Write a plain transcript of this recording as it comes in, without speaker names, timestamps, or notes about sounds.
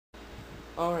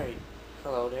Alright,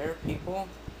 hello there people.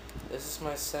 This is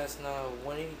my Cessna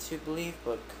 182 believe,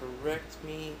 but correct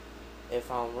me if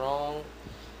I'm wrong.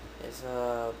 It's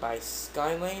by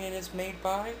Skylane it is made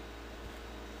by.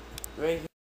 Right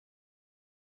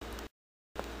here,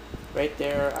 right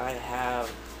there I have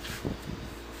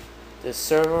this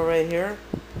servo right here.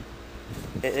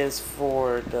 It is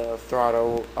for the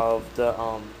throttle of the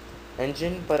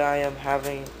engine, but I am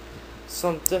having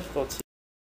some difficulty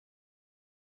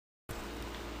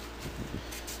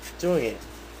doing it.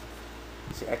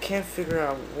 See, I can't figure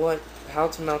out how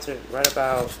to mount it right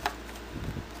about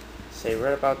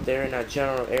there in that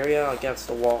general area against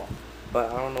the wall,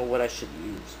 but I don't know what I should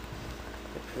use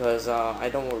because I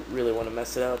don't really want to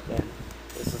mess it up. And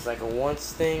this is like a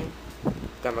once thing.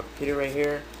 Got my computer right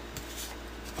here.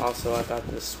 Also, I got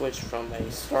the switch from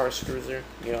a Star Cruiser,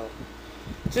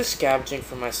 just scavenging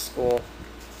from my school.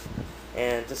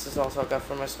 And this is also I got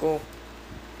from my school.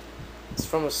 It's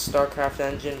from a StarCraft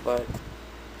engine, but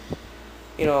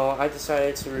I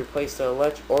decided to replace the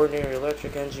ordinary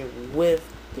electric engine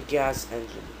with the gas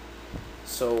engine.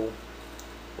 So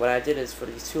what I did is, for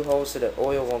these two holes so the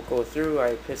oil won't go through,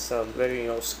 I put some very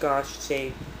scotch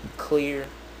tape, clear,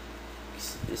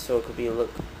 so it could be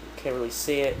can't really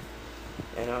see it,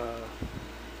 and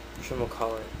trim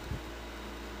color.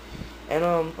 And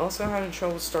also having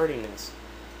trouble starting this.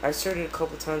 I started a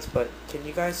couple times, but can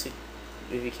you guys,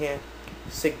 if you can,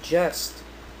 suggest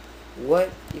what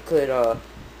you could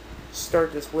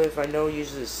start this with? I know it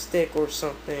uses a stick or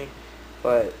something,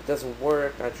 but it doesn't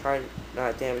work. I tried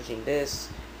not damaging this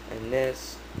and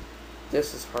this.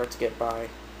 This is hard to get by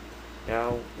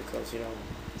now because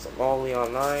it's a lolly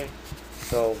online.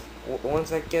 So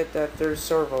once I get that third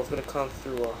servo, it's gonna come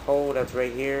through a hole that's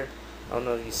right here. I don't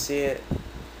know if you see it.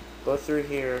 Go through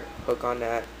here, hook on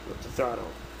that with the throttle.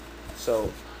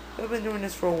 So I've been doing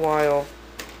this for a while.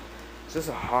 It's just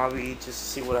a hobby, just to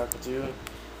see what I can do.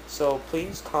 So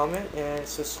please comment and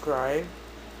subscribe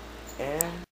and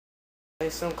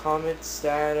make some comments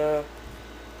that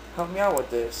help me out with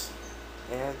this.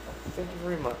 And thank you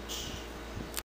very much.